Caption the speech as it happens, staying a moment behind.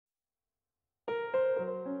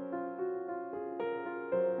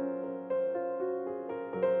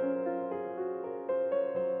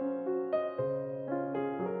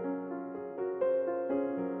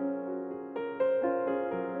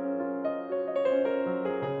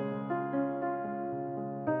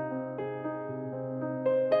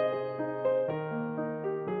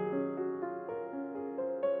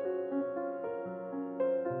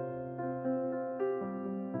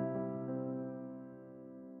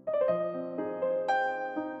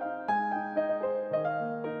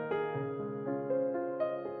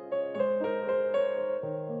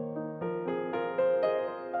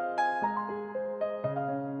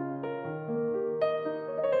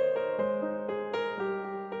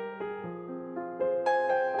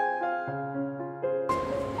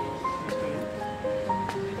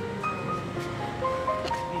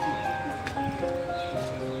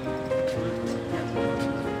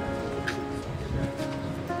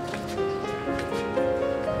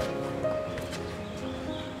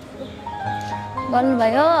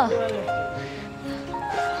भन्नुभयो।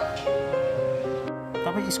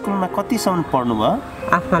 तपाईँ स्कुलमा कतिसम्म पढ्नुभयो?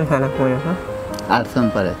 8 साल पढेको। 8 सम्म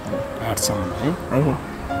पढे। 8 सम्म है? हजुर।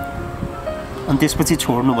 अनि त्यसपछि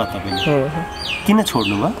छोड्नुभयो तपाईँले? किन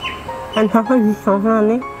छोड्नुभयो? अनि सबै जिस्काउँछ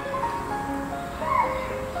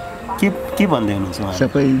के भन्दै हुनुहुन्छ उहाँ?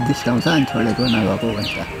 सबै जिस्काउँछ अनि छोडेको नगएको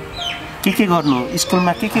भन्छ। के गर्नु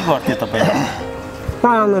स्कुलमा के गर्थे तपाईँ?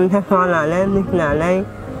 पढाउनुहुन्छ सरहरूले मिसहरूले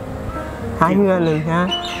हाई गर्नुहुन्छ।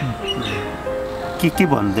 के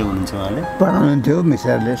भन्दै हुनुहुन्छ उहाँले? पढाउनुहुन्थ्यो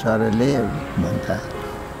मिसहरूले सरहरूले भन्छ।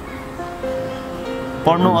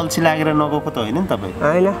 पढ्नु अल्छी लागेर नगएको त होइन नि तपाईँ?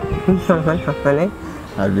 होइन जिस्काउँछन् सबैले।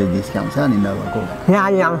 अरूले जिस्काउँछ अनि नगएको।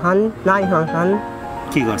 गाडी आउँछन् लाइसन्छन्।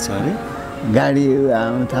 के गर्छ अरे? गाडी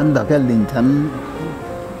आउँछन् धकेलिदिन्छन्।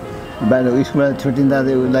 बाहिर स्कुलबाट छुट्टिँदा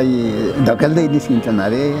चाहिँ उसलाई धकेल्दै निस्किन्छन्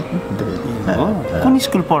अरे। कुन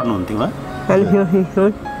स्कुल पढ्नुहुन्थ्यो उहाँ?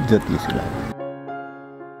 ज्योति स्कुल।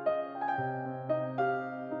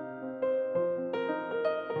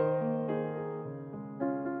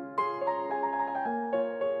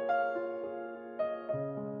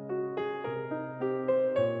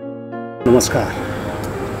 नमस्कार।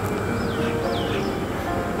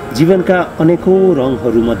 जीवनका अनेकौं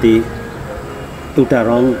रङहरूमध्ये एउटा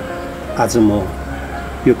रङ आज म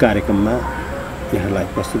यो कार्यक्रममा यहाँलाई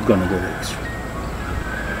प्रस्तुत गर्न गइरहेको छु।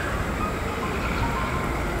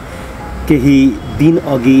 केही दिन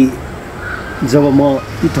अघि जब म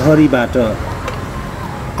ईटहरीबाट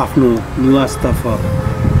आफ्नो निवासतर्फ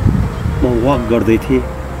म वक गर्दै थिएँ,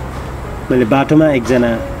 मैले बाटोमा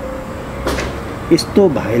एकजना यस्तो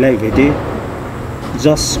भाइलाई भेटेँ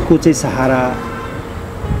जसको चाहिँ सहारा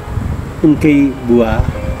उनकै बुवा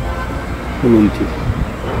हुनुहुन्थ्यो।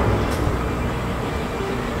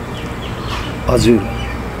 हजुर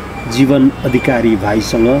जीवन अधिकारी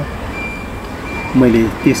भाइसँग मैले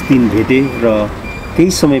त्यस दिन भेटेँ र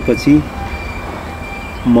केही समयपछि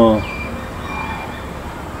म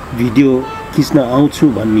भिडियो खिच्न आउँछु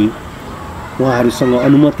भन्ने उहाँहरूसँग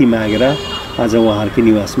अनुमति मागेर आज उहाँहरूकै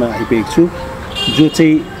निवासमा आइपुगेको छु, जो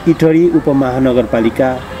चाहिँ ईटहरी उपमहानगरपालिका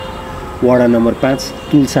वडा नम्बर 5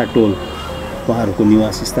 तुलसा टोल उहाँहरूको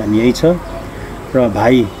निवास स्थान यही छ। र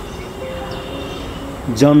भाइ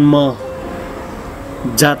जन्म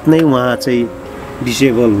जात नै उहाँ चाहिँ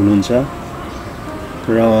डिसेबल हुनुहुन्छ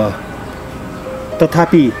र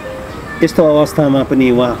तथापि यस्तो अवस्थामा पनि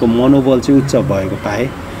उहाँको मनोबल चाहिँ उच्च भएको पाएँ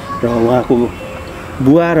र उहाँको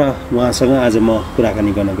बुवा र उहाँसँग आज म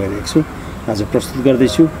कुराकानी गर्न गइरहेको छु। आज प्रस्तुत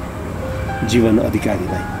गर्दैछु जीवन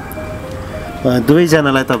अधिकारीलाई।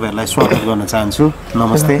 दुवैजनालाई तपाईँहरूलाई स्वागत गर्न चाहन्छु।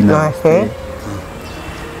 नमस्ते। नमस्ते।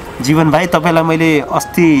 जीवन भाइ, तपाईँलाई मैले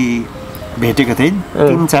अस्ति भेटेको थिएँ,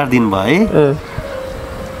 3-4 दिन भए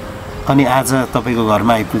अनि आज तपाईँको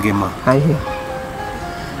घरमा आइपुगेँ म।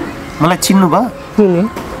 मलाई चिन्नु भयो?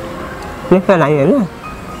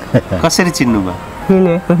 कसरी चिन्नु भयो?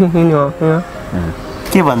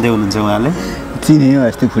 के भन्दै हुनुहुन्छ उहाँले? चिन्यो,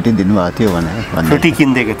 अस्ति फ्रुटी दिनुभएको थियो भने। फ्रुटी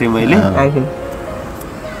किनिदिएको थिएँ मैले।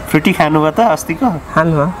 फ्रुटी खानुभयो त अस्तिको?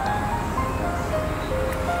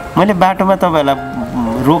 मैले बाटोमा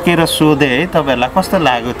तपाईँहरूलाई रोकेर सोधेँ है, तपाईँहरूलाई कस्तो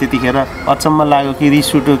लाग्यो त्यतिखेर? अचम्म लाग्यो कि रिस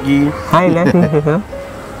उठ्यो कि?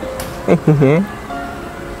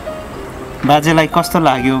 बाजेलाई कस्तो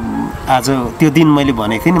लाग्यो आज त्यो दिन? मैले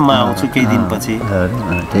भनेको थिएँ नि म आउँछु केही दिनपछि।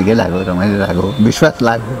 ठिकै लाग्यो, रमाइलो लाग्यो, विश्वास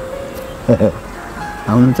लाग्यो।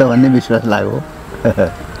 आउनुहुन्छ भन्ने विश्वास लाग्यो।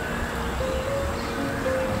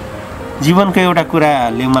 जीवनको एउटा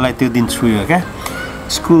कुराले मलाई त्यो दिन छुयो क्या।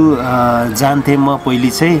 स्कुल जान्थेँ म पहिले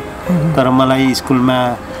चाहिँ, तर मलाई स्कुलमा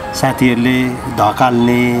साथीहरूले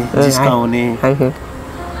धकाल्ने, जिस्काउने,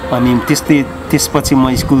 अनि त्यसपछि म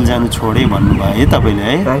स्कुल जानु छोडेँ भन्नुभयो है तपाईँले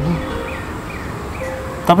है?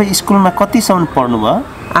 तपाईँ स्कुलमा कतिसम्म पढ्नुभयो?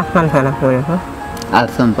 8 साल पढेको। 8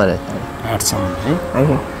 सम्म पढे। 8 सम्म है?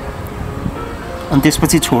 अनि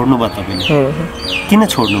त्यसपछि छोड्नुभयो तपाईँले? किन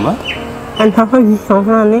छोड्नुभयो?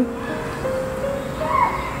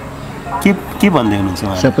 के भन्दै हुनुहुन्छ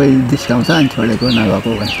उहाँ? सबै जिस्काउँछ अनि छोडेको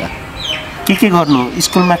नगएको भन्छ। के गर्नु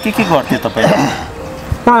स्कुलमा के गर्थे तपाईँ?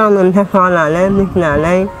 पढाउनुहुन्छ सरहरूले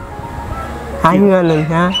मिसहरूले हाई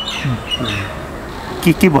गर्नुहुन्छ।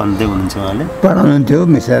 के भन्दै हुनुहुन्छ उहाँले? पढाउनुहुन्थ्यो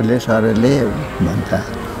मिसहरूले सरहरूले भन्छ।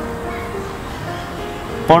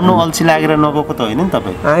 पढ्नु अल्छी लागेर नगएको त होइन नि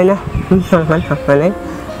तपाईँ? होइन जिस्काउँछन् सबैले।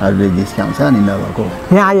 अरूले जिस्काउँछ अनि नगएको।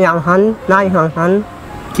 गाडी आउँछन् लाइसन्छन्।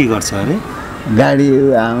 के गर्छ अरे? गाडी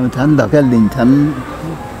आउँछन् धकेलिदिन्छन्।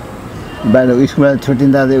 बाहिर स्कुलबाट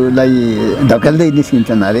छुट्टिँदा चाहिँ उसलाई धकेल्दै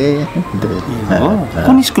निस्किन्छन् अरे।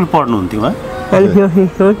 कुन स्कुल पढ्नुहुन्थ्यो उहाँ? ज्योति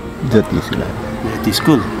स्कुल। ज्योति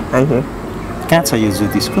स्कुल? कहाँ छ यो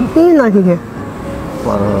ज्योति स्कुल?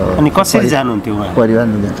 अनि कसरी जानुहुन्थ्यो उहाँ परिवार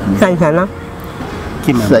जान्छ साइकलमा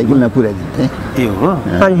केमा साइकलमा पुऱ्याइदिन्थे ए हो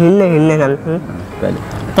अनि हिँड्दै जान्छु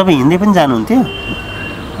तपाईँ हिँड्दै पनि जानुहुन्थ्यो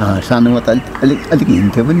सानोमा त अलिक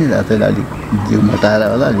हिँड्थ्यो पनि रातैलाई अलिक जिउ मोटाएर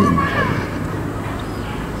होला अलि हिँड्नु सक्यो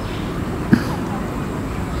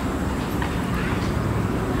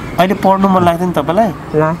अहिले पढ्नु मन लाग्दैन तपाईँलाई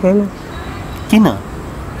लाग्दैन किन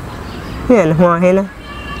होइन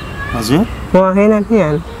हजुर होइन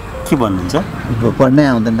के भन्नुहुन्छ पढ्नै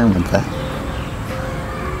आउँदैन भन्छ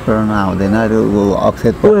पढ्न आउँदैन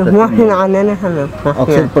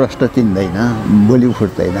अक्षर प्रश्न चिन्दैन बोली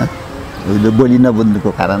फुट्दैन बोली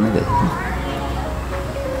नबुझ्नुको कारणले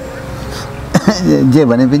जे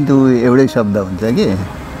भने पनि त्यो एउटै शब्द हुन्छ कि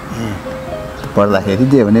पढ्दाखेरि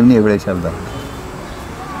जे भने पनि एउटै शब्द हुन्छ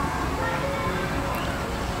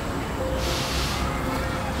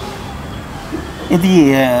यदि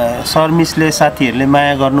सर मिसले साथीहरूले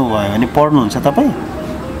माया गर्नुभयो भने पढ्नुहुन्छ तपाईँ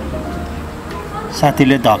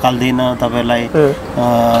साथीले धकाल्दैन तपाईँलाई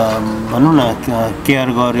भनौँ न केयर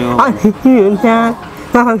गर्यो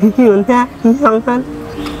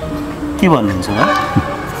के भन्नुहुन्छ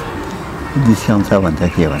जिस्काउँछ भन्छ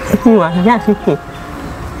के भन्छ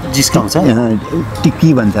जिस्काउँछ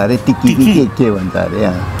टिक्की भन्छ अरे टिक्की के भन्छ अरे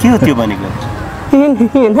के हो त्यो भनेको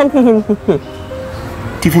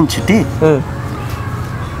टिफिन छुट्टी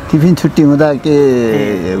टिफिन छुट्टी हुँदा के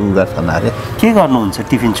उ गर्छन् अरे के गर्नुहुन्छ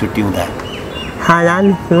टिफिन छुट्टी हुँदा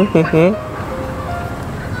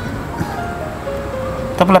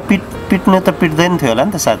तपाईँलाई पिट्ने त पिट्दैन थियो होला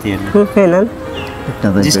नि त साथीहरूले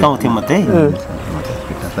जिस्काउँथ्यो मात्रै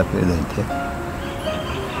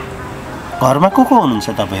घरमा को हुनुहुन्छ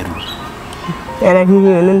तपाईँहरू एउटा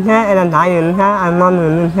दिदी हुनुहुन्छ एउटा भाइ हुनुहुन्छ मम्मी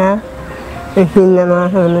हुनुहुन्छ तिनजना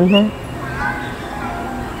हुनुहुन्छ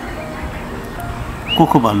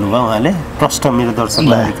को भन्नुभयो उहाँले प्रश्न मेरो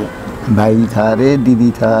दर्शकलाई भाइ छ अरे दिदी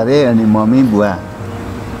छ अरे अनि मम्मी बुवा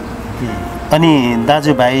अनि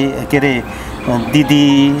दाजुभाइ के अरे दिदी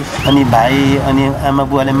अनि भाइ अनि आमा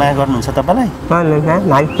बुवाले माया गर्नुहुन्छ तपाईँलाई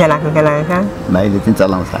भाइले चाहिँ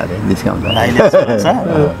चलाउँछ अरे जिस्काउँछ भाइले चलाउँछ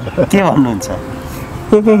के भन्नुहुन्छ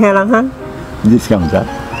जिस्काउँछ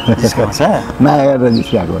माया गरेर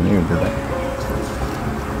जिस्काएको भने हुन्छ त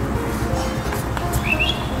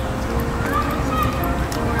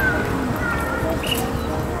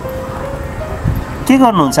के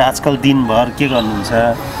गर्नुहुन्छ आजकल दिनभर के गर्नुहुन्छ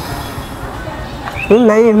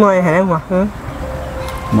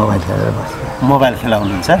मोबाइल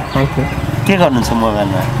खेलाउनुहुन्छ के गर्नुहुन्छ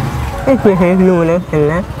मोबाइलमा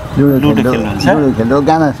लुडो खेल्नुहुन्छ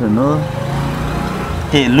गाना सुन्नु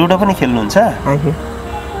ए लुडो पनि खेल्नुहुन्छ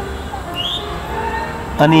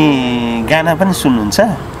अनि गाना पनि सुन्नुहुन्छ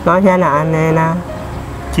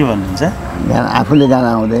के भन्नुहुन्छ आफूले गाना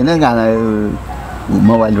आउँदैन गाना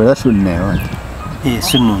मोबाइलबाट सुन्ने हो ए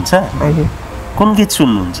सुन्नुहुन्छ कुन गीत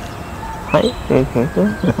सुन्नुहुन्छ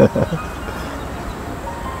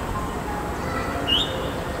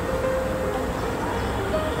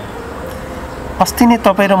अस्ति नै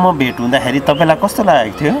तपाईँ र म भेट हुँदाखेरि तपाईँलाई कस्तो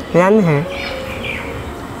लागेको थियो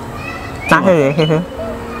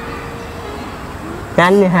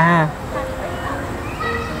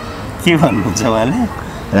के भन्नुहुन्छ उहाँले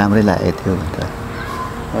राम्रै लागेको थियो भन्छ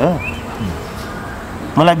हो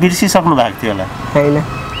मलाई बिर्सिसक्नु भएको थियो होला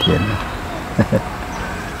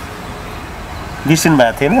बिर्सिनु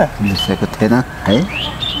भएको थिएन बिर्सेको थिएन है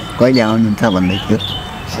कहिले आउनुहुन्छ भन्दै थियो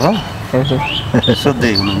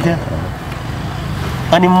सोध्दै हुनुहुन्थ्यो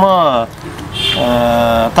अनि म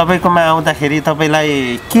तपाईँकोमा आउँदाखेरि तपाईँलाई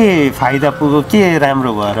के फाइदा पुग्यो के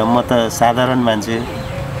राम्रो भएर म त साधारण मान्छे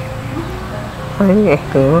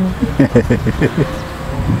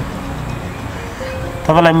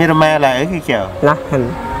तपाईँलाई मेरो माया लाग्यो कि क्या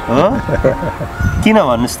हो किन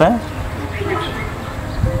भन्नुहोस् त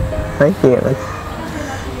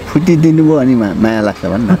फ्रुटी दिनुभयो अनि माया लाग्छ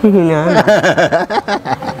भन्न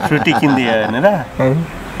फ्रुटी किनिदियो भनेर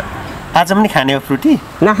आज पनि खाने हो फ्रुटी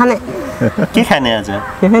नखाने के खाने आज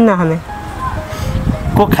नखाने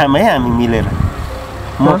कोक खाम है हामी मिलेर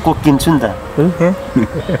म कोक किन्छु नि त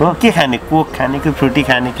हो के खाने कोक खाने कि फ्रुटी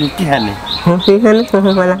खाने कि के खाने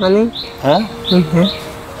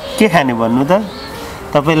के खाने भन्नु त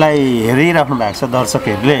तपाईँलाई हेरिराख्नु भएको छ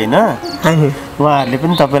दर्शकहरूले होइन उहाँहरूले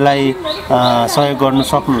पनि तपाईँलाई सहयोग गर्नु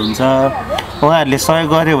सक्नुहुन्छ उहाँहरूले सहयोग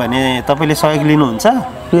गर्यो भने तपाईँले सहयोग लिनुहुन्छ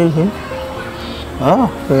हो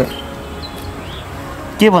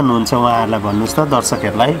के भन्नुहुन्छ उहाँहरूलाई भन्नुहोस् त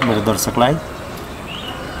दर्शकहरूलाई मेरो दर्शकलाई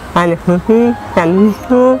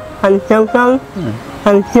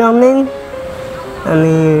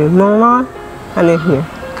अनि मोमो अनि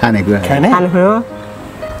खानेकुरा खाने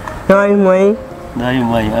दही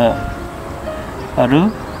मही अरू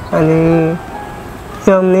अनि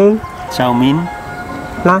चाउमिन चाउमिन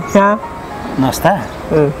नास्ता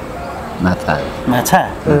नास्ता माछा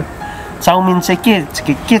चाउमिन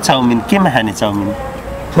चाहिँ के चाउमिन केमा खाने चाउमिन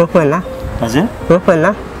मोफला हजुर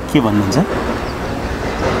मोफला के भन्नुहुन्छ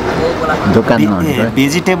दोकानमा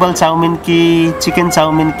भेजिटेबल चाउमिन कि चिकन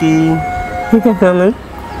चाउमिन कि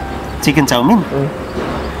चिकन चाउमिन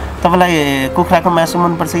तपाईँलाई कुखुराको मासु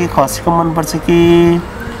मनपर्छ कि खसीको मनपर्छ कि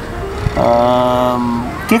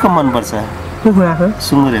के को मनपर्छ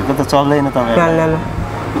सुँगुरहरूको त चल्दैन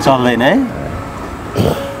तपाईँ चल्दैन है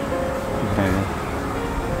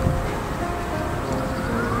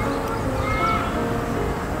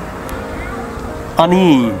अनि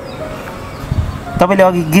तपाईँले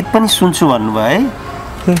अघि गीत पनि सुन्छु भन्नुभयो है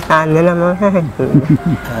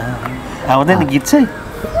आउँदैन गीत चाहिँ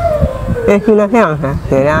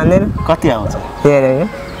कति आउँछ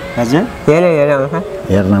हजुर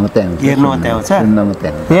हेर्न मात्रै आउँछ हेर्नु मात्रै आउँछ सुन्न मात्रै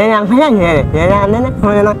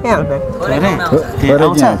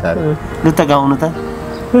आउँछ लु त गाउनु त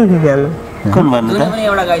कुन भन्नु त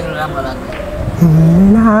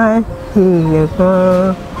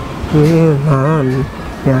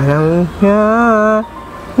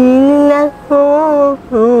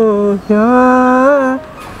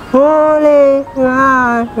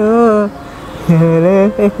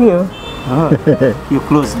यो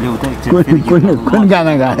क्लोज ल्याउ त कुन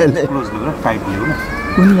गाना गायो क्लोज ल्याउ र टाइट ल्याउ न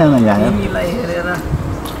कुन गाना गायो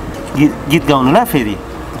गीत गाउनु ल फेरि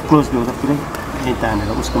क्लोज ल्याउ त पुरै यहीँ तानेर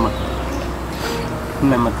उसको मात्रै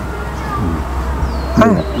उसलाई मात्रै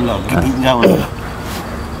ल गीत गाउनु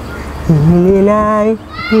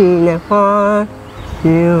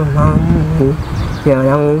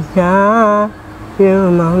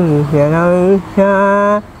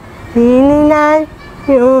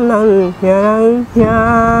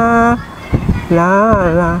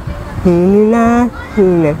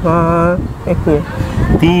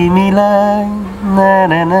तिमीलाई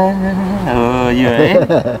हो यो है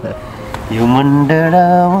यो मन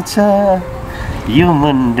डराउँछ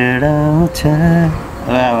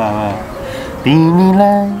वाह वाह वाह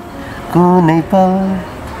तिमीलाई कुनै पल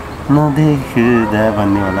नदेख्दा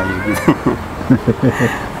भन्ने होला यो गीत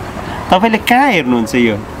तपाईँले कहाँ हेर्नुहुन्छ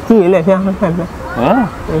यो हो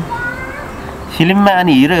फिल्ममा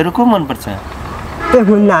अनि हिरोहरू को मनपर्छ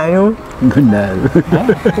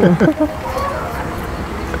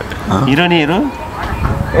हिरोइनहरू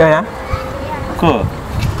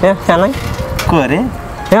को अरे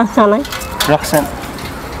रक्सन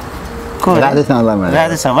को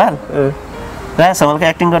राजेश हमालको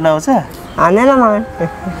एक्टिङ गर्न आउँछ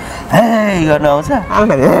गर्न आउँछ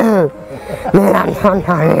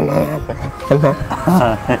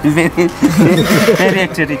फेरि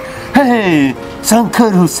एकचोटि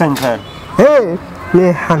शङ्कर हो शङ्कर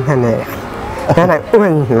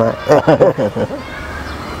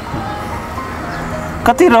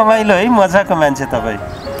कति रमाइलो है मजाको मान्छे तपाईँ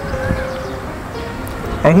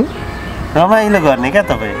रमाइलो गर्ने क्या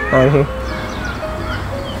तपाईँ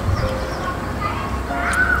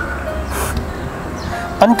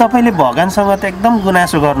अनि तपाईँले भगवान्सँग त एकदम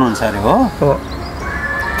गुनासो गर्नुहुन्छ अरे हो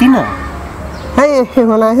किन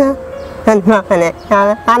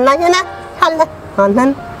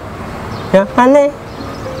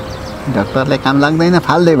डाक्टरले काम लाग्दैन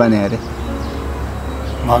फाल्दै भने अरे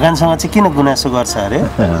भगवान्सँग चाहिँ किन गुनासो गर्छ अरे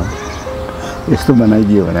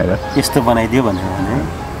यस्तो बनाइदियो भनेर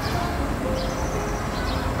भने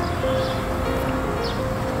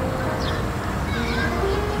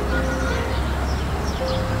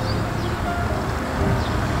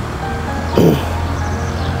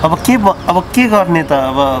अब के गर्ने त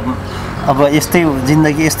अब यस्तै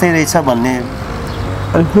जिन्दगी यस्तै रहेछ भन्ने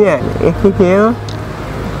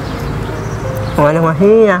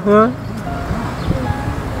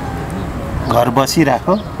घर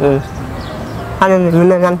बसिराखो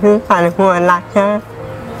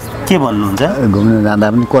के भन्नुहुन्छ घुम्न जाँदा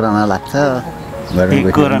पनि कोरोना लाग्छ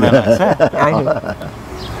कोरोना लाग्छ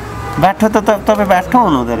बाठो त तपाईँ बाठो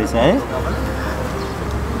हुनुहुँदो रहेछ है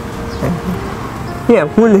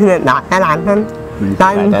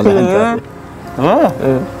हो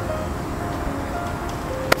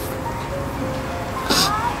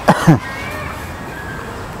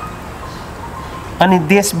अनि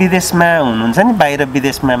देश विदेशमा हुनुहुन्छ नि बाहिर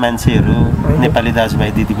विदेशमा मान्छेहरू नेपाली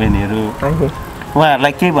दाजुभाइ दिदीबहिनीहरू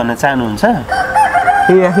उहाँहरूलाई केही भन्न चाहनुहुन्छ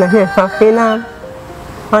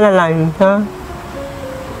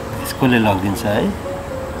स्कुलले लगिदिन्छ है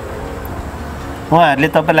उहाँहरूले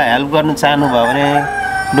तपाईँलाई हेल्प गर्नु चाहनुभयो भने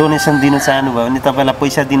डोनेसन दिनु चाहनुभयो भने तपाईँलाई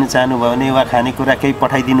पैसा दिनु चाहनुभयो भने वा खानेकुरा केही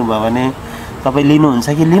पठाइदिनु भयो भने तपाईँ लिनुहुन्छ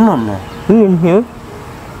कि लिनुहुन्न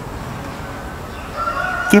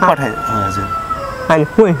के पठाइ हजुर अनि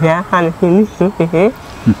पैसा अनि किन्नु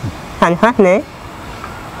अनि खाने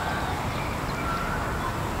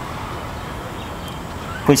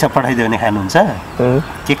पैसा पठाइदियो भने खानुहुन्छ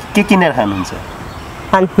के किनेर खानुहुन्छ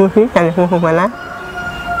अनि खुसी अनि कोला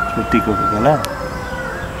छुट्टी कोला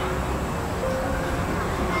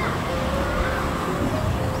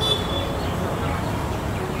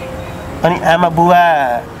अनि आमा बुवा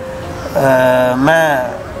मा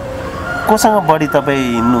कोसँग बढी तपाईँ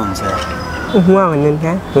हिँड्नुहुन्छ उहाँ भन्नुहुन्छ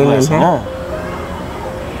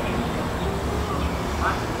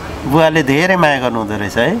बुवाले धेरै माया गर्नुहुँदो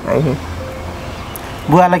रहेछ है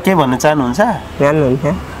बुवालाई के भन्न चाहनुहुन्छ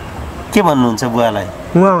के भन्नुहुन्छ बुवालाई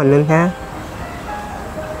उहाँ भन्नुहुन्छ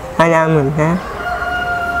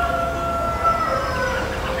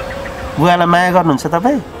बुवालाई माया गर्नुहुन्छ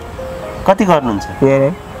तपाईँ कति गर्नुहुन्छ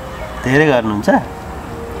धेरै गर्नुहुन्छ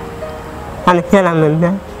अनि खेलाउनुहुन्छ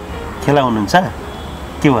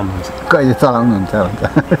के भन्नुहुन्छ कहिले चलाउनुहुन्छ भन्छ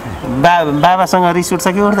बाबासँग रिस उठ्छ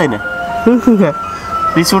कि उठ्दैन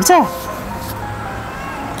रिस उठ्छ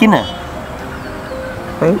किन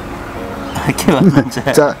के भन्नुहुन्छ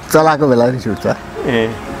चलाएको बेला रिस उठ्छ ए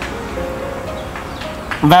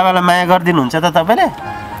बाबालाई माया गरिदिनुहुन्छ त तपाईँले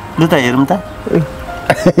लु त हेरौँ त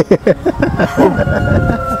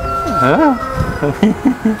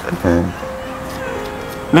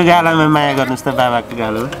लु गालामा माया गर्नुहोस् त बाबाको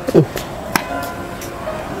गालो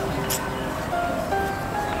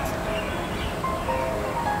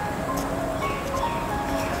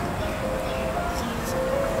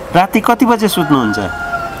राति कति बजे सुत्नुहुन्छ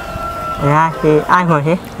राति 8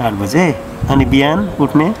 बजे 8 बजे अनि बिहान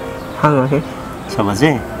उठ्ने 6 बजे 6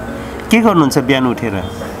 बजे के गर्नुहुन्छ बिहान उठेर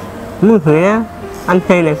अनि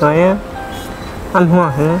टोइलेट गयो अनि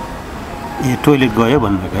ए टोइलेट गयो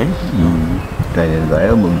भन्नुभएको है टोइलेट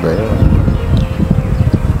गयो मुख गयो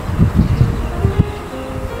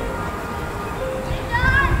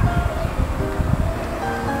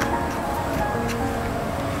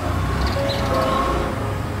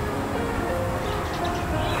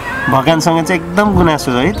भगवानसँग चाहिँ एकदम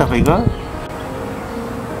गुनासो है तपाईँको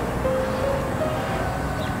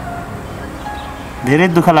धेरै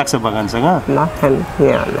दुःख लाग्छ भगवानसँग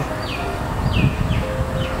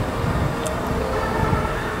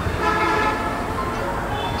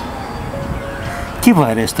के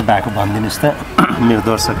भएर यस्तो भएको भनिदिनुहोस् त मेरो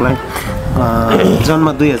दर्शकलाई जन्म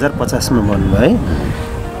 2050 मा भन्नुभयो है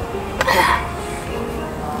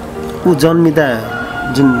ऊ जन्मिँदा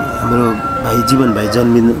जुन हाम्रो भाइ जीवन भाइ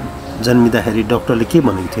जन्मिँदाखेरि डाक्टरले के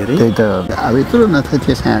भनेको थियो अरे त्यही त अब यत्रो नथ्यो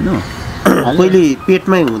त्यो सानो पहिले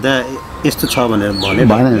पेटमै हुँदा यस्तो छ भनेर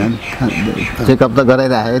भनेन चेकअप त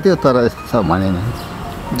गराइराखेको थियो तर यस्तो छ भनेन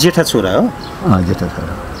जेठा छोरा हो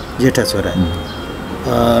जेठा छोरा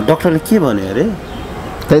डाक्टरले के भन्यो अरे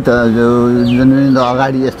त्यही त जन्मिँदा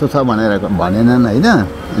अगाडि यस्तो छ भनेर भनेनन् होइन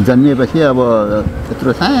जन्मिएपछि अब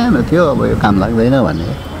त्यत्रो सानो थियो अब यो काम लाग्दैन भने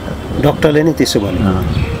डाक्टरले नै त्यसो भन्यो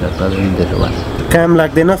डाक्टरले नै त्यसो भन्यो काम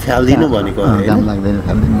लाग्दैन फ्याल्दिनु भनेको काम लाग्दैन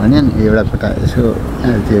फ्याल्दिनु भन्यो नि एउटा खुट्टा यसो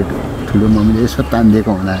त्यो ठुलो मम्मीले यसो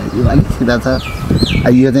तानिदिएको हुँदा यो अलिक सिधा छ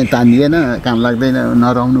यो चाहिँ तानिएन काम लाग्दैन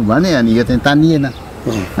नरहनु भने अनि यो चाहिँ तानिएन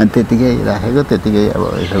अनि त्यतिकै राखेको त्यतिकै अब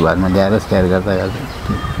यसो घरमा ल्याएर स्याहार गर्दा गर्दा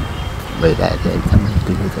भइरहेको थियो एकदम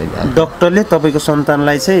ठिकै छ डाक्टरले तपाईँको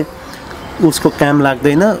सन्तानलाई चाहिँ उसको काम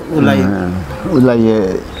लाग्दैन उसलाई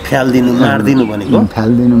फ्याल्दिनु मार्दिनु भनेको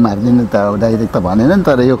फ्याल्दिनु मार्दिनु त अब डाइरेक्ट त भनेन नि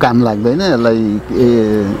तर यो काम लाग्दैन यसलाई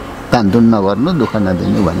तानतुन नगर्नु दुःख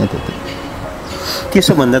नदिनु भने त्यति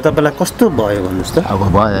त्यसो भन्दा तपाईँलाई कस्तो भयो भन्नुहोस् त अब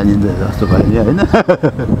भयो नि जस्तो भयो नि होइन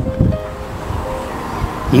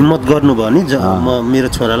हिम्मत गर्नुभयो नि म मेरो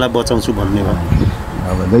छोरालाई बचाउँछु भन्ने भयो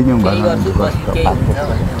अब दैनिक भयो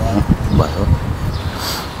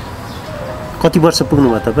कति वर्ष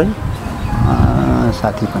पुग्नुभयो तपाईँ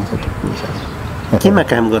 60-65 केमा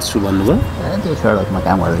काम गर्छु भन्नुभयो त्यो सडकमा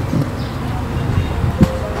काम गर्दै थिएँ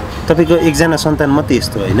तपाईँको एकजना सन्तान मात्रै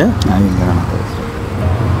यस्तो होइन एकजना मात्रै यस्तो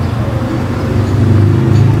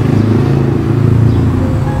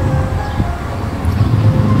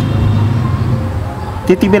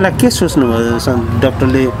त्यति बेला के सोच्नुभयो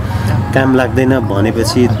डाक्टरले काम लाग्दैन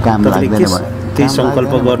भनेपछि त्यही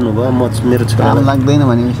सङ्कल्प गर्नुभयो म मेरो छोरा काम लाग्दैन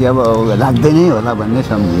भनेपछि अब लाग्दैनै होला भन्ने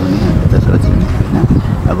सम्झियो नि त सोच्यो नि होइन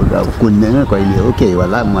अब कुन्दैन कहिले हो केही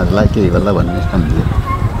होला मर्ला केही होला भन्ने सम्झियो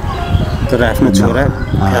तर आफ्नो छोरा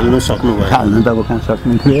फाल्नु सक्नुभयो फाल्नु त अब कहाँ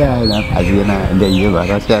सक्नु थियो आएर फालिएन ल्याइयो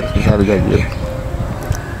घर स्याहार सुसार गरियो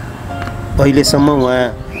अहिलेसम्म उहाँ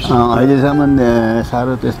अहिलेसम्म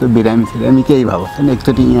साह्रो त्यस्तो बिरामी सिरामी केही भएको छैन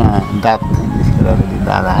एकचोटि यहाँ दाँत निस्केर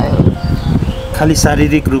दाँत आयो खालि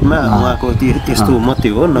शारीरिक रूपमा उहाँको त्यस्तो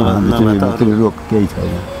मात्रै हो नभए रोग केही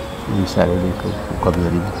छैन शारीरिक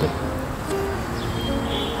कमजोरी मात्रै।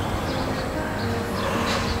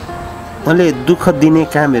 अहिले दुःख दिने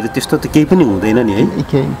कामहरू त्यस्तो त केही पनि हुँदैन नि है?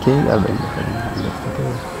 केही गर्दैन।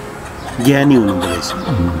 ज्ञानी हुनुहुँदो रहेछ।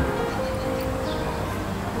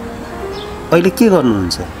 अहिले के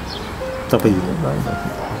गर्नुहुन्छ तपाईँ?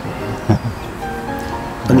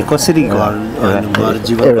 अनि कसरी घर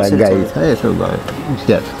जीवन एउटा गाई छ, यसो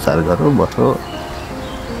स्याहार गरौँ बसो।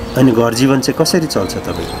 अनि घर जीवन चाहिँ कसरी चल्छ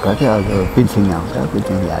तपाईँको? कति अब पेन्सन आउँछ,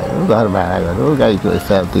 पेन्सन ल्यायो, घर भाडा गरौँ, गाईको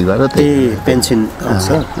हिसाब गरौँ। त्यही पेन्सन आउँछ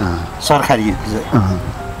सरकारी?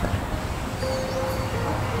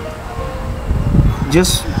 जस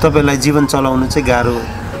तपाईँलाई जीवन चलाउनु चाहिँ गाह्रो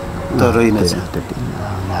त रहेनछ?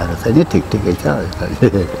 गाह्रो छैन, ठिकै छ।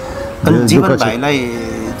 अनि जीवन भाइलाई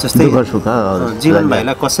जस्तै जीवन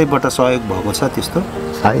भाइलाई कसैबाट सहयोग भएको छ त्यस्तो?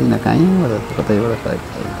 छैन, कहीँबाट कतैबाट सहयोग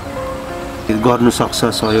छैन। गर्नु सक्छ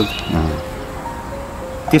सहयोग?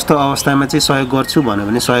 त्यस्तो अवस्थामा चाहिँ सहयोग गर्छु भन्यो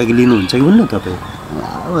भने सहयोग लिनुहुन्छ कि हुन्न तपाईँ?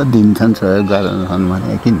 अब दिन्छन् सहयोग गर्छन्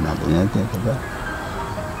भने किन नदिने त्यो।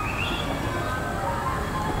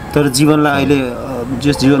 तर जीवनलाई अहिले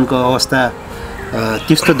जस जीवनको अवस्था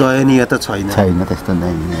त्यस्तो दयनीय त छैन? छैन, त्यस्तो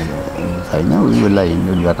दयनीय छैन। उसलाई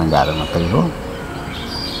हिँडडुल गर्न गाह्रो मात्रै हो।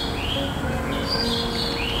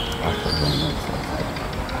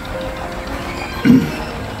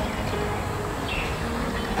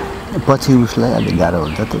 पछि उसलाई अलिक गाह्रो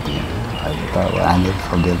हुन्छ त्यति। अहिले त अब हामी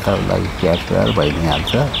सधैँ त उसलाई स्याहार भइ नै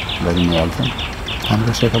हाल्छ, गरि नै हाल्छ।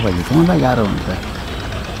 हाम्रो सेटोपछि चाहिँ उसलाई गाह्रो हुन्छ।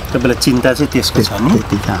 तपाईँलाई चिन्ता चाहिँ त्यसको छ नि?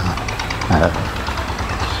 त्यति छ।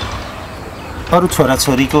 अरू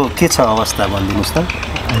छोराछोरीको के छ अवस्था भनिदिनुहोस् त?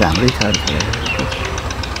 राम्रै छ।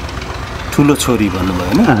 ठुलो छोरी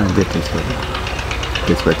भन्नुभयो होइन? जेठो छोरी,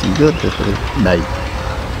 त्यसपछि जो त्यसपछि दाइ।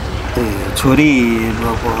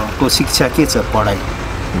 छोरीको शिक्षा के छ, पढाइ?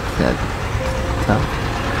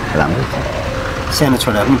 राम्रै छ। सानो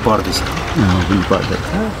छोरा पनि पढ्दैछ? पढ्दैछ,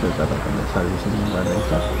 सर्भिसिङ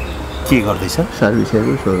गर्दैछ। के गर्दैछ?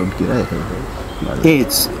 सर्भिसहरू सोरुमतिर। ए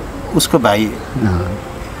उसको भाइ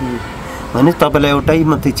भने तपाईँलाई एउटै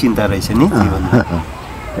मात्रै चिन्ता रहेछ नि जीवनमा?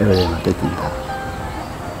 एउटै मात्रै चिन्ता।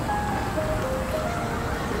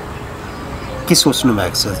 के सोच्नु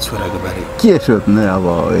भएको छ छोराको बारे? के सोध्नु, अब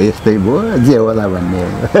यस्तै भयो जे होला भन्ने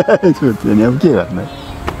सोध्छु नि, अब के गर्नु।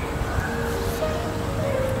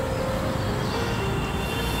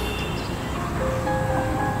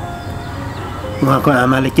 उहाँको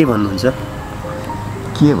आमाले के भन्नुहुन्छ?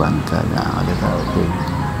 के भन्छ आमाले त अब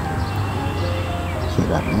के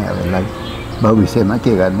गर्ने, अब यसलाई भविष्यमा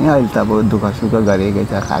के गर्ने। अहिले त अब दुःख सुख गरेकै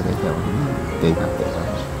छ, खाएकै छ भने त्यही मात्रै हो।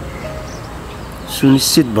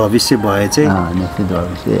 सुनिश्चित भविष्य भए चाहिँ निश्चित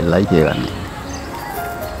भविष्य, यसलाई के गर्ने।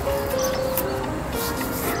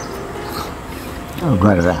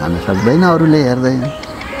 गरेर खान सक्दैन, अरूले हेर्दैन।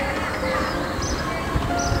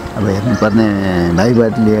 अब हेर्नुपर्ने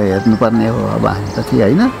भाइबटले हेर्नुपर्ने हो। अब हामी त थिएँ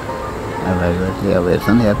होइन, अब भाइबटले अब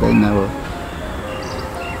हेर्छन् हेर्दैन। अब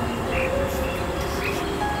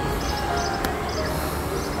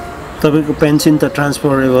तपाईँको पेन्सन त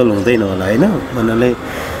ट्रान्सफरेबल हुँदैन होला होइन? भन्नाले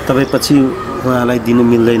तपाईँ पछि उहाँलाई दिनु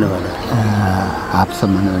मिल्दैन होला?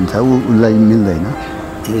 हाफसम्म हुन्छ, उसलाई मिल्दैन।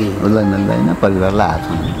 उसलाई मिल्दैन, परिवारलाई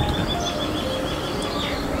हाफसम्म हुन्छ।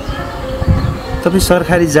 तपाईँ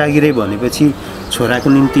सरकारी जागिरै भनेपछि छोराको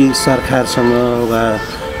निम्ति सरकारसँग वा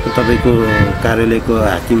तपाईँको कार्यालयको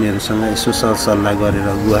हाकिमहरूसँग यसो सरसल्लाह गरेर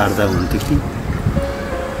गुहार्दा हुन्थ्यो कि?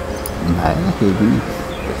 भएन, केही पनि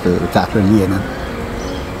त्यस्तो चासो लिएन।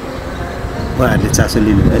 उहाँहरूले चासो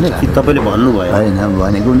लिनु भएन कि तपाईँले भन्नुभयो? होइन,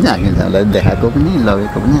 भनेको पनि हाकिमलाई देखाएको पनि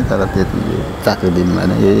लगेको पनि, तर त्यति चासो दिनु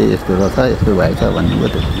भएन। यस्तो रहेछ, यस्तो भएछ भन्नुभयो।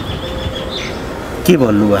 त्यति के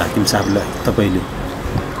भन्नुभयो हाकिम साहबलाई तपाईँले?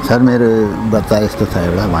 सर मेरो बच्चा यस्तो छ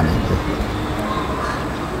एउटा भनेको।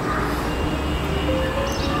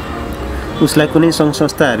 उसलाई कुनै सङ्घ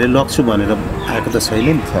संस्थाहरूले लग्छु भनेर आएको त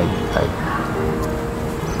छैन नि? छैन।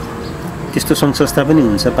 त्यस्तो सङ्घ संस्था पनि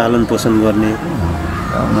हुन्छ पालन पोषण गर्ने?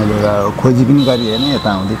 मैले खोजी पनि गरेँ होइन,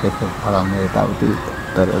 यताउति त्यस्तो फलाउने यताउति,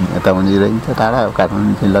 तर यताउति रहन्छ टाढा,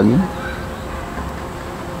 काठमाडौँ चाहिँ लग्यो।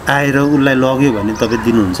 आएर उसलाई लग्यो भने तपाईँ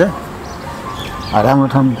दिनुहुन्छ? राम्रो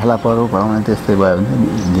ठाउँ फेला परो पाउने त्यस्तै भयो भने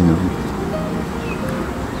दिनु।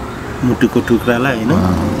 मुटुको टुक्रालाई होइन?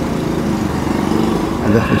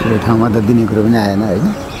 जस्तो ठाउँमा त दिने कुरो पनि आएन होइन।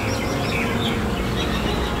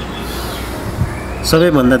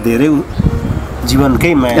 सबैभन्दा धेरै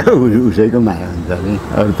जीवनकै माया उसैको माया हुन्छ नि,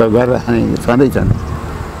 अरू त गरेर खाने छँदैछन्।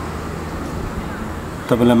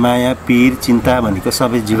 तपाईँलाई माया पिर चिन्ता भनेको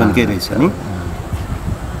सबै जीवनकै रहेछ नि?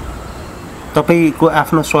 तपाईँको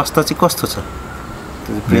आफ्नो स्वास्थ्य चाहिँ कस्तो छ?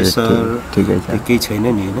 प्रेसर ठिकै छ, केही छैन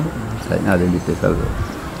नि होइन? छैन, अलिअलि प्रेसर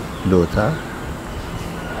लो छ।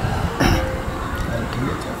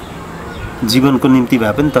 जीवनको निम्ति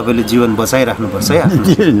भए पनि तपाईँले जीवन बचाइराख्नुपर्छ है आफ्नो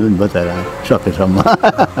जीवन बचाएर सकेसम्म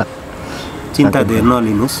चिन्ता धेर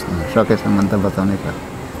नलिनुहोस् सकेसम्म त बचाउनै पर्छ।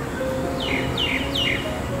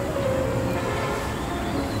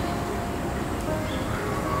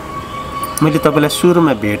 मैले तपाईँलाई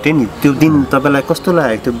सुरुमा भेटेँ नि त्यो दिन तपाईँलाई कस्तो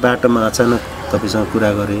लाग्यो त्यो बाटोमा अचानक तपाईँसँग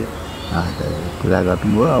कुरा गरेँ कुरा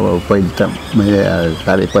गर्नुभयो। अब पहिले त मैले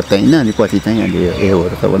साह्रै पत्याइनँ अनि पछि चाहिँ अलि ए हो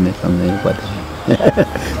र त भन्ने सम्झिनु पर्यो।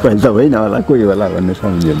 पहिले त होइन होला कोही होला भन्ने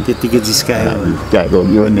सम्झ्यो त्यत्तिकै जिस्कायो जिस्काएको हो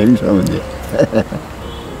कि भन्ने पनि सम्झ्यो।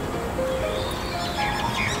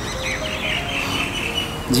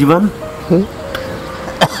 जीवन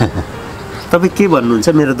तपाईँ के भन्नुहुन्छ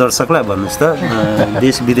मेरो दर्शकलाई भन्नुहोस् त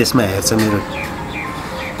देश विदेशमा हेर्छ मेरो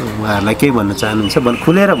उहाँहरूलाई के भन्न चाहनुहुन्छ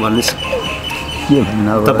खुलेर भन्नुहोस् के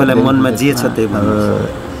भन्नु अब तपाईँलाई मनमा जे छ त्यही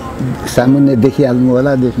भन्नु सामान्य देखिहाल्नु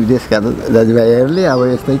होला देश विदेशका दाजुभाइहरूले अब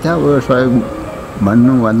यस्तै छ अब सहयोग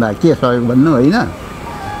भन्नु भन्दा के सहयोग भन्नु होइन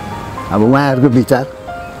अब उहाँहरूको विचार।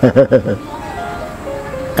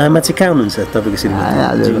 आमा चाहिँ कहाँ हुनुहुन्छ तपाईँको श्रीमती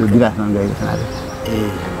आज विरासमा गएको छ ए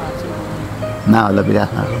मावला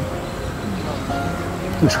विरासमा हो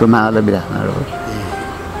उसको मावला विरासमा हो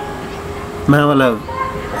मावाला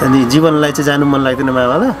अनि जीवनलाई चाहिँ जानु मन लाग्दैन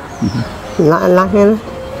मावाला लाग्दैन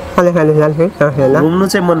खाने खाने जान्छु घुम्नु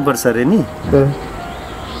चाहिँ मनपर्छ अरे नि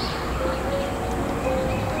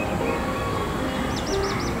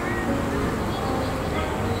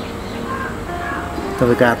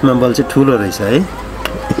तपाईँको आत्मबल चाहिँ ठुलो रहेछ है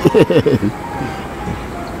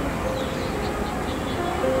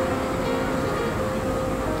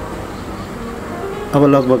अब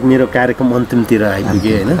लगभग मेरो कार्यक्रम अन्तिमतिर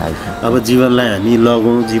आइपुग्यो होइन अब जीवनलाई हामी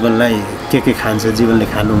लगौँ जीवनलाई के खान्छ जीवनले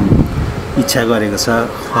खानु इच्छा गरेको छ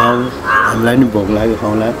खाउँ हामीलाई पनि भोग लाग्यो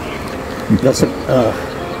खाउँला दर्शक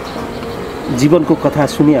जीवनको कथा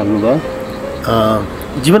सुनिहाल्नु भयो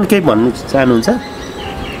जीवन केही भन्नु चाहनुहुन्छ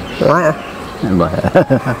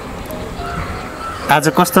आज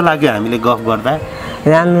कस्तो लाग्यो हामीले गफ गर्दा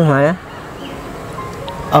राम्रो भयो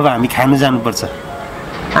अब हामी खानु जानुपर्छ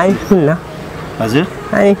आइपुग्न हजुर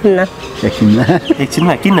आइपुग्न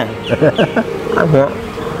एकछिनमा किन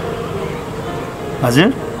हजुर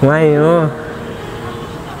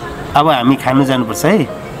अब हामी खानु जानुपर्छ है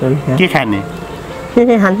के खाने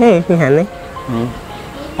के खाने के खाने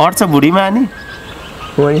अड्छ भुँडीमा अनि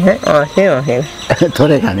थोरै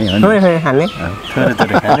खाने थोरै खाने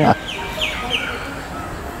थोरै खाने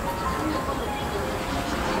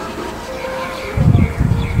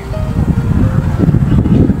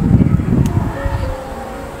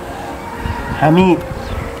हामी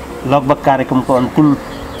लगभग कार्यक्रमको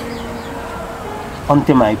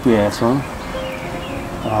अन्त्यमा आइपुगेका छौँ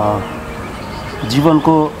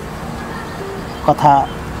जीवनको कथा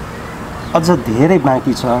अझ धेरै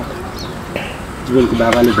बाँकी छ जीवनको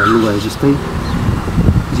बाबाले भन्नुभयो जस्तै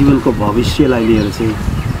जीवनको भविष्यलाई लिएर चाहिँ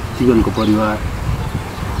जीवनको परिवार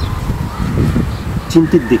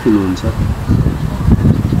चिन्तित देखिनुहुन्छ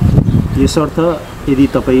यसर्थ यदि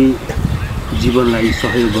तपाईँ जीवनलाई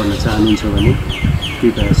सहयोग गर्न चाहनुहुन्छ भने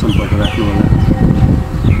कृपया सम्पर्क राख्नुहोला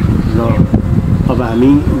र अब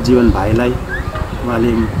हामी जीवन भाइलाई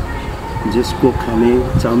उहाँले जसको खाने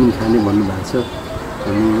चाउमिन खाने भन्नुभएको छ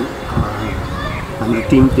हामी हाम्रो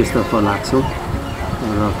टिम त्यसतर्फ लाग्छौँ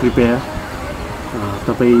र कृपया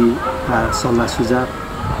तपाईँका सल्लाह सुझाव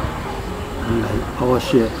हामीलाई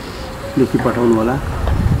अवश्य लेखी पठाउनु होला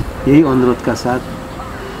यही अनुरोधका साथ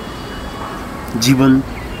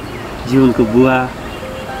जीवनको बुवा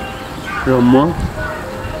र म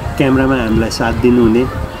क्यामेरामा हामीलाई साथ दिनुहुने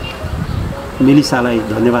मिलिसालाई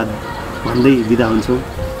धन्यवाद भन्दै बिदा हुन्छौँ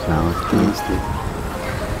नमस्ते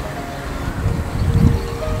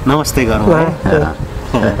नमस्ते गरौँ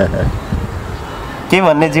के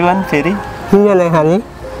भन्ने जीवन फेरि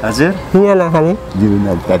हजुर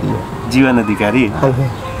जीवन अधिकारी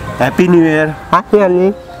happy new year happy Holi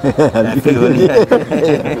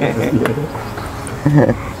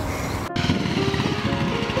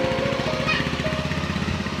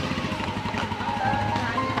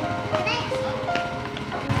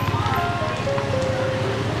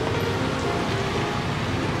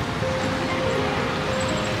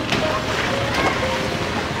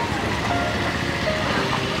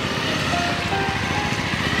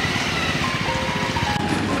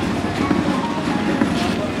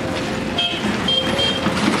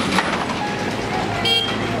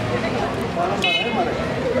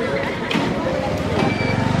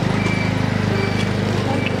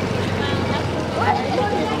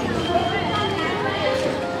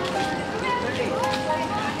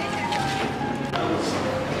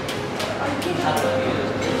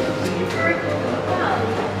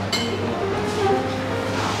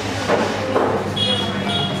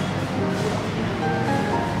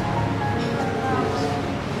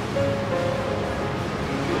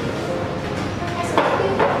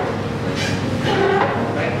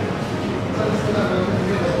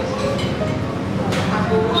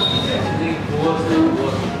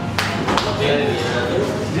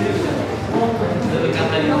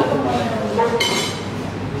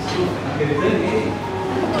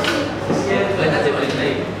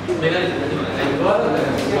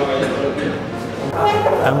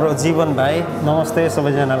हाम्रो जीवन भाइ नमस्ते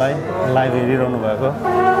सबैजनालाई लाइभ हेरिरहनु भएको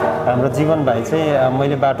हाम्रो जीवन भाइ चाहिँ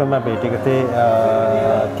मैले बाटोमा भेटेको थिएँ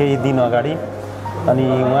केही दिन अगाडि अनि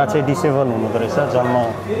उहाँ चाहिँ डिसेबल हुनुहुँदो रहेछ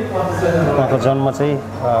उहाँको जन्म चाहिँ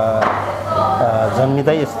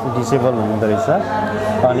जन्मिँदै डिसेबल हुनुहुँदो रहेछ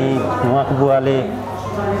अनि उहाँको बुवाले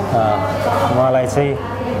उहाँलाई चाहिँ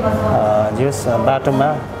जस बाटोमा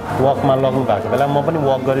वकमा लग्नु भएको बेला म पनि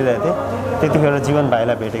वक गरिरहेको थिएँ त्यतिखेर जीवन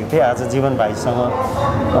भाइलाई भेटेको थिएँ आज जीवन भाइसँग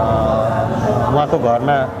उहाँको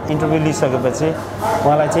घरमा इन्टरभ्यू लिइसकेपछि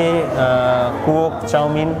उहाँलाई चाहिँ कोक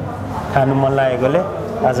चाउमिन खानु मन लागेकोले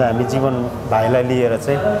आज हामी जीवन भाइलाई लिएर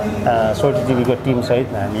चाहिँ सोल्टी टिभीको टिमसहित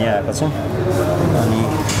हामी यहाँ आएको छौँ अनि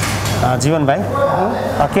जीवन भाइ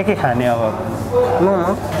के खाने अब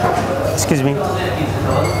एक्सक्युज मी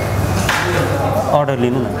अर्डर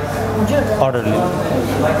लिनु न अर्डर लिनु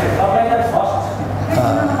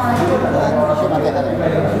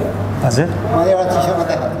हजुर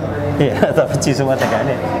ए तपाईँ चिसो मात्रै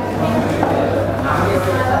खाने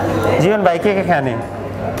जीवन भाइ के खाने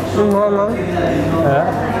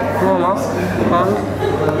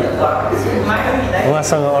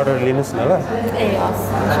उहाँसँग अर्डर लिनुहोस् न ल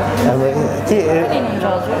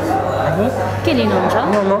के लिनुहुन्छ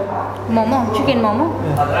मोमो चिकन मोमो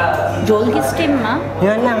झोल कि स्टिममा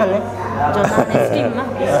स्टिममा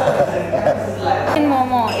चिकन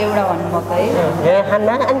मोमो एउटा भन्नुभएको है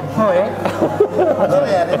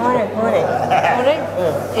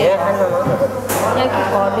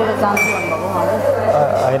घरतिर जान्छु भन्नुभएको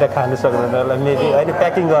होइन खानु सक्दैन होला मेबी अहिले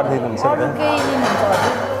प्याकिङ गरिदिनुहुन्छ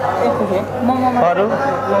अरू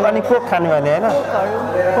अनि कोक खाने भने होइन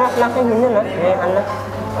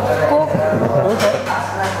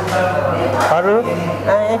अरू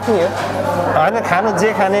होइन खानु जे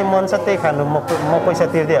खाने मन छ त्यही खानु म पैसा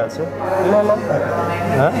तिर्दिहाल्छु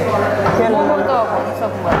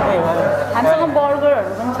हामीसँग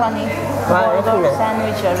बर्गरहरू पनि छ नि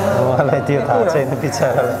स्यान्डविचहरू मलाई त्यो थाहा छैन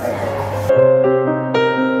बिचरालाई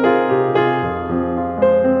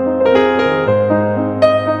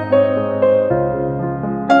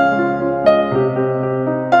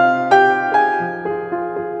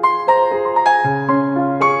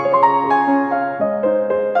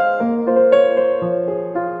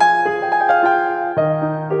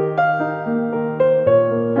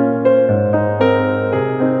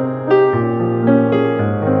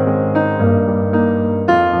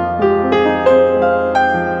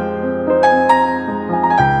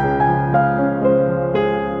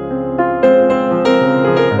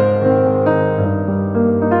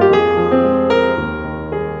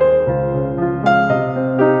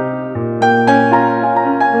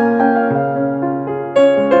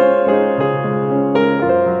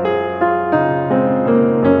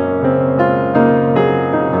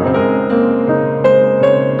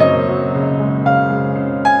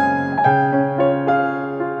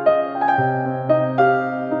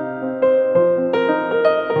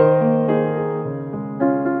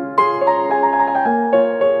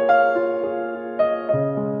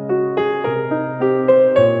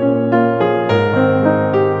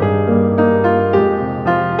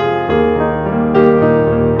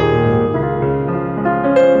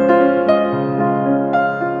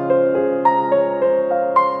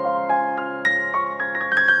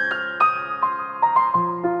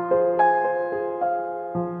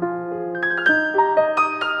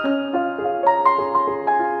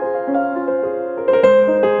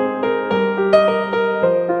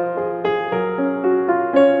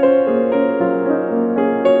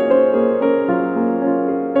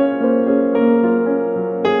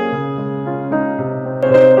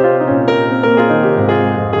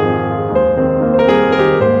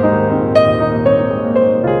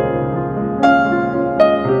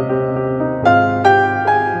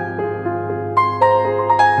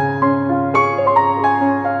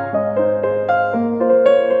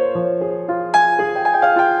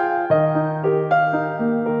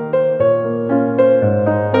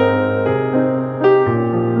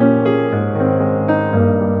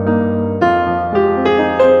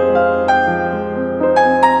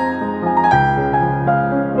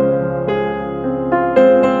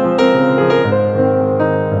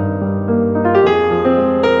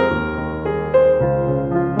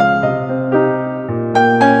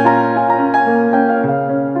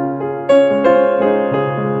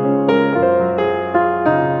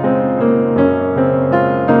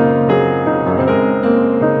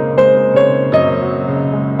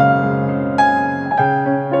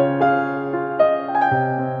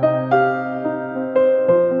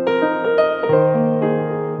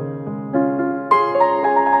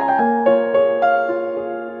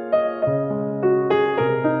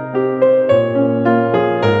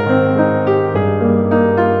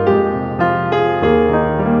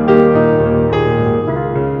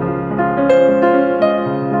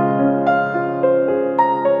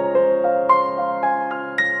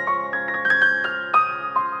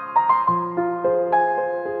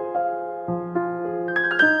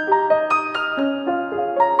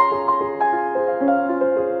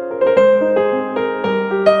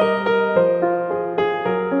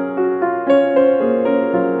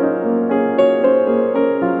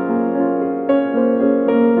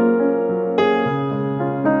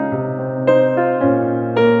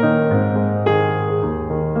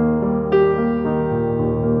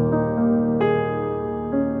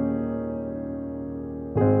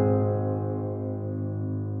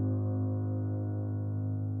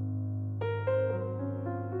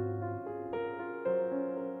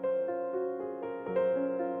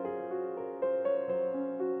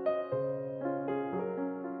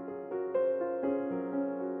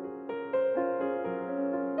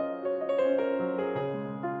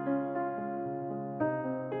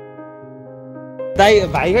दाइ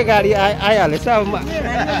भाइकै गाडी आइहालेछ अब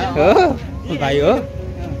हो भाइ हो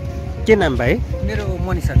के नाम भाइ मेरो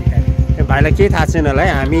मनिष अधिकारी भाइलाई केही थाहा छैन होला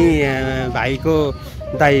है हामी भाइको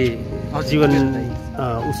दाइ जीवन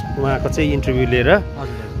उहाँको चाहिँ इन्टरभ्यू लिएर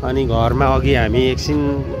अनि घरमा अघि हामी एकछिन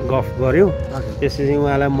गफ गऱ्यौँ त्यसपछि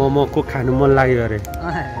उहाँलाई मोमोको खानु मन लाग्यो अरे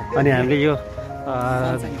अनि हामीले यो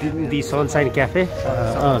दि सनसाइन क्याफे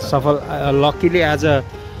सफल लक्कीले आज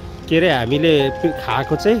के अरे हामीले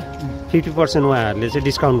खाएको चाहिँ 50% उहाँहरूले चाहिँ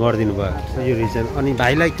डिस्काउन्ट गरिदिनु भयो यो रिजन अनि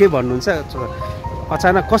भाइलाई के भन्नुहुन्छ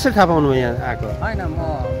अचानक कसरी थाहा पाउनु यहाँ आएको होइन म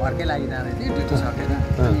घरकै लागि जाँदै थिएँ ड्युटी सकेर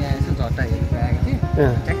अनि यहाँ यसो झट्टा हेरेको आएको थिएँ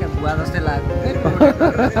ठ्याक्कै बुवा जस्तै लाग्यो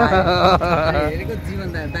हेरेको जीवन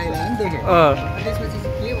दाइलाई पनि देखेँ त्यसपछि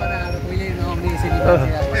के भएर आज कहिले नआउने यसरी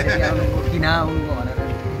आउनु किन आउनुको भनेर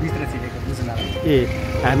भित्र छिरेको बुझ्न ए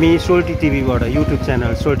हामी सोल्टी टिभीबाट युट्युब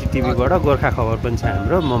च्यानल सोल्टी टिभीबाट गोर्खा खबर पनि छ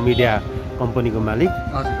हाम्रो म मिडिया कम्पनीको मालिक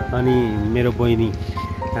अनि मेरो बहिनी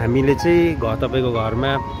हामीले चाहिँ तपाईँको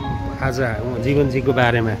घरमा आज जीवनजीको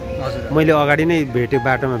बारेमा मैले अगाडि नै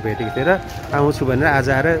बाटोमा भेटेको थिएँ र आउँछु भनेर आज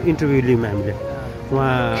आएर इन्टरभ्यू लियौँ हामीले उहाँ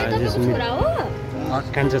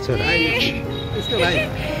कान्छा छोरा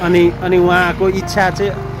अनि उहाँको इच्छा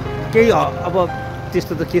चाहिँ केही अब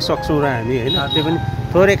त्यस्तो त के सक्छौँ र हामी होइन त्यो पनि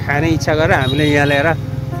थोरै खाने इच्छा गरेर हामीले यहाँ ल्याएर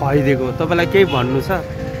खुवाइदिएको तपाईँलाई केही भन्नु छ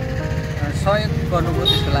सहयोग गर्नुको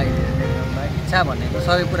त्यसको लागि इच्छा भनेको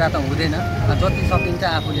सबै कुरा त हुँदैन जति सकिन्छ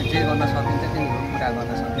आफूले जे गर्न सकिन्छ त्यही कुरा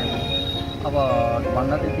गर्न सक्दैन अब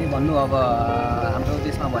भन्न त्यति भन्नु अब हाम्रो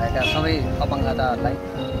देशमा भएका सबै अपाङ्गताहरूलाई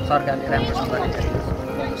सरकारले राम्रोसँगले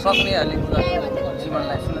सक्नेहरूले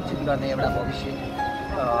जीवनलाई सुरक्षित गर्ने एउटा भविष्य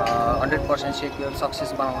 100% सेक्योर सक्सेस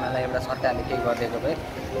बनाउनलाई एउटा सरकारले केही गरिदिएको भए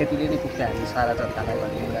त्यतिले नै पुग्छ हामी सारा जनतालाई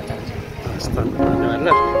भन्ने कुरा चाहन्छौँ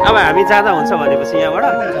अब हामी जाँदा हुन्छ भनेपछि यहाँबाट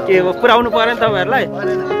के पुऱ्याउनु पऱ्यो नि तपाईँहरूलाई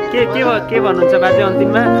के भन्नुहुन्छ बाजे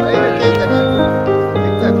अन्तिममा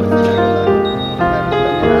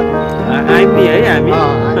आइमी है हामी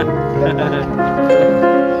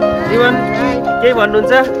जीवन के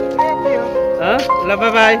भन्नुहुन्छ ल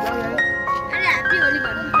by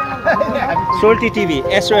Soaltee TV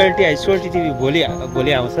SOLTI Soaltee TV भोलि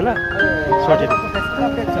आउँछ ल सोल्टी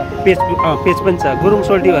पेज पनि छ गुरुङ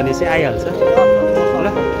सोल्टी भनेपछि आइहाल्छ ल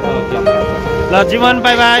ल जीवन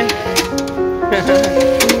बाई बाई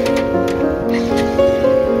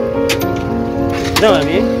जाउँ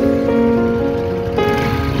हामी